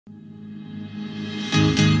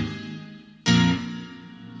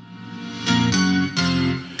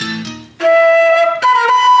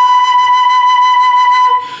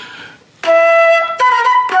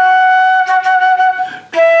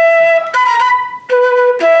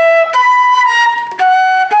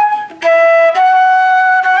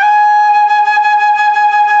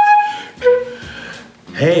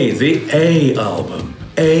the A album.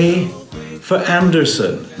 A for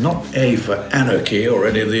Anderson, not A for anarchy or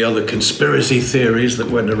any of the other conspiracy theories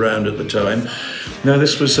that went around at the time. No,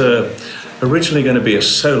 this was originally going to be a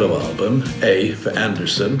solo album, A for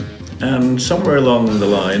Anderson, and somewhere along the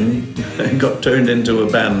line it got turned into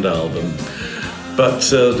a band album. But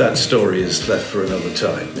that story is left for another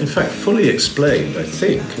time. In fact, fully explained, I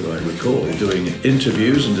think, if I recall, doing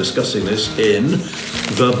interviews and discussing this in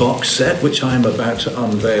the box set, which I'm about to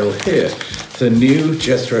unveil here. The new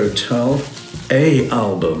Jethro Tull A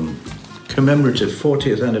album, commemorative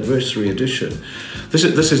 40th anniversary edition.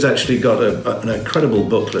 This has actually got an incredible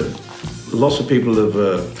booklet. Lots of people have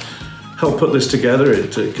helped put this together.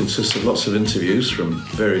 It consists of lots of interviews from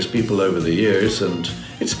various people over the years, and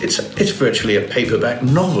it's virtually a paperback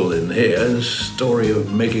novel in here. The story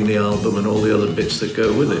of making the album and all the other bits that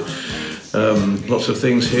go with it. Lots of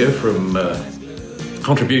things here from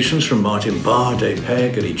contributions from Martin Barr, Dave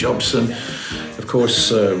Pegg, Eddie Jobson, of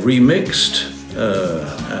course remixed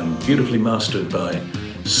and beautifully mastered by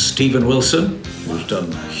Stephen Wilson, who's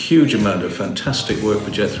done a huge amount of fantastic work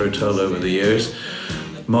for Jethro Tull over the years.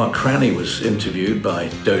 Mark Cranny was interviewed by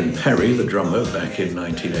Don Perry, the drummer, back in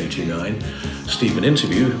 1989. Stephen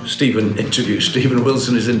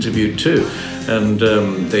Wilson is interviewed too. And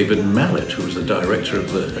David Mallet, who was the director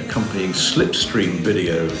of the accompanying Slipstream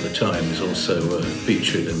video at the time, is also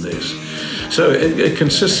featured in this. So it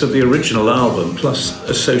consists of the original album plus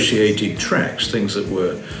associated tracks, things that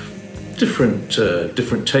were different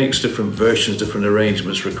takes, different versions, different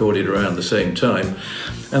arrangements recorded around the same time.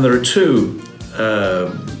 And there are two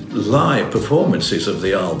live performances of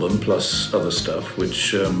the album plus other stuff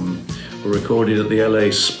which were recorded at the LA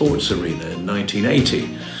Sports Arena in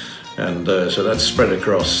 1980, and so that's spread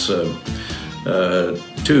across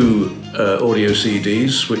two audio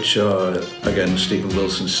CDs, which are again Stephen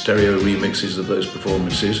Wilson's stereo remixes of those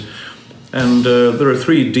performances. And there are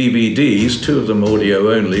 3 DVDs, 2 of them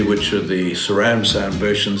audio only, which are the surround sound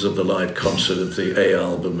versions of the live concert of the A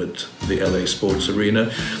album at the LA Sports Arena,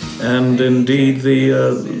 and indeed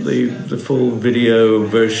the full video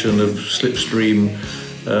version of Slipstream,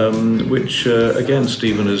 which again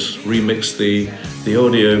Stephen has remixed the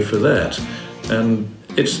audio for that. And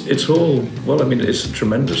it's all, well, I mean, it's a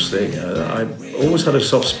tremendous thing. I always had a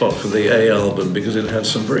soft spot for the A album because it had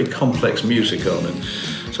some very complex music on it.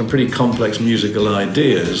 Some pretty complex musical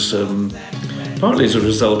ideas, partly as a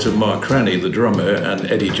result of Mark Cranny, the drummer, and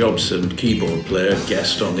Eddie Jobson, keyboard player,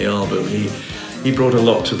 guest on the album. He brought a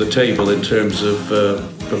lot to the table in terms of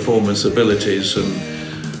performance abilities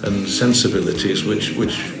and sensibilities, which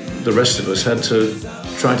the rest of us had to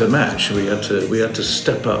try to match. We had to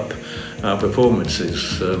step up our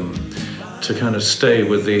performances to kind of stay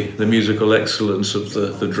with the musical excellence of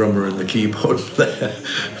the drummer and the keyboard player.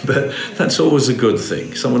 But that's always a good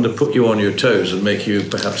thing, someone to put you on your toes and make you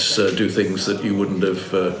perhaps do things that you wouldn't have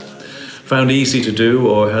found easy to do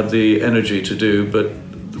or had the energy to do. But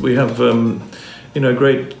we have a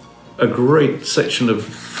great section of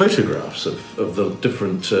photographs of the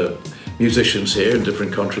different musicians here and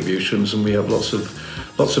different contributions, and we have lots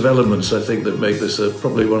of elements, I think, that make this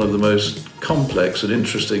probably one of the most complex and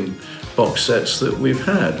interesting box sets that we've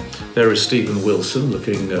had. There is Stephen Wilson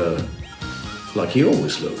looking like he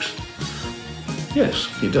always looks. Yes,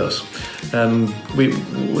 he does. And we're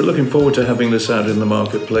looking forward to having this out in the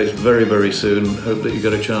marketplace very, very soon. Hope that you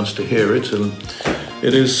get a chance to hear it. And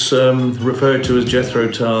it is referred to as Jethro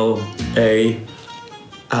Tull A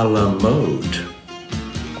la mode.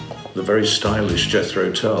 The very stylish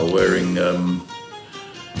Jethro Tull wearing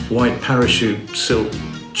white parachute silk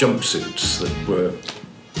jumpsuits that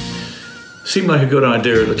seemed like a good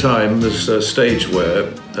idea at the time. There's stage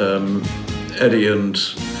wear. Eddie and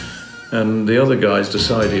the other guys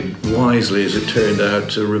decided wisely, as it turned out,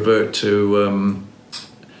 to revert to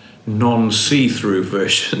non-see-through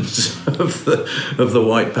versions of the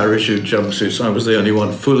white parachute jumpsuits. I was the only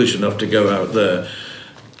one foolish enough to go out there,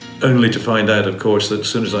 only to find out, of course, that as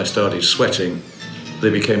soon as I started sweating, they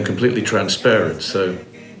became completely transparent. So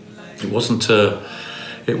it wasn't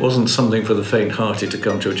something for the faint-hearted to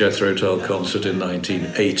come to a Jethro Tull concert in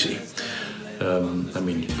 1980. I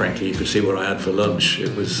mean, frankly, you could see what I had for lunch.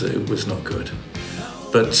 It was not good.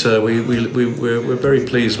 But we're very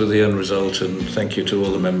pleased with the end result, and thank you to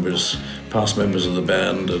all the members, past members of the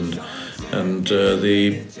band, and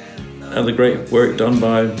the great work done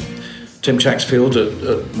by Tim Chaxfield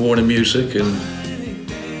at Warner Music in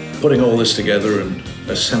putting all this together and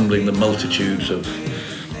assembling the multitude of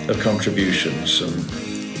contributions. And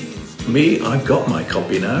me, I've got my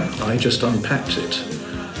copy now. I just unpacked it.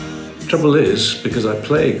 Trouble is, because I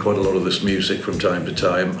play quite a lot of this music from time to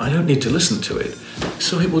time, I don't need to listen to it.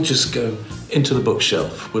 So it will just go into the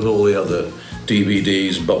bookshelf with all the other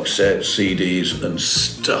DVDs, box sets, CDs and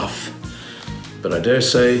stuff. But I dare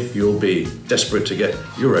say you'll be desperate to get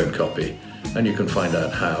your own copy, and you can find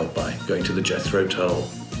out how by going to the Jethro Tull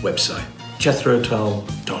website,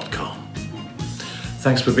 jethrotull.com.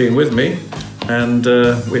 Thanks for being with me, and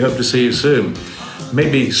we hope to see you soon.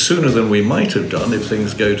 Maybe sooner than we might have done if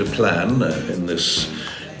things go to plan in this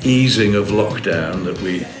easing of lockdown that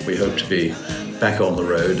we hope to be back on the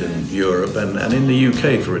road in Europe and in the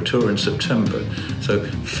UK for a tour in September. So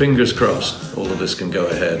fingers crossed all of this can go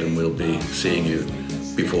ahead and we'll be seeing you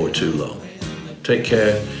before too long. Take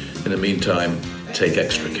care. In the meantime, take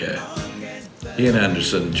extra care. Ian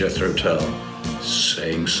Anderson, Jethro Tull,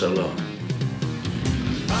 saying so long.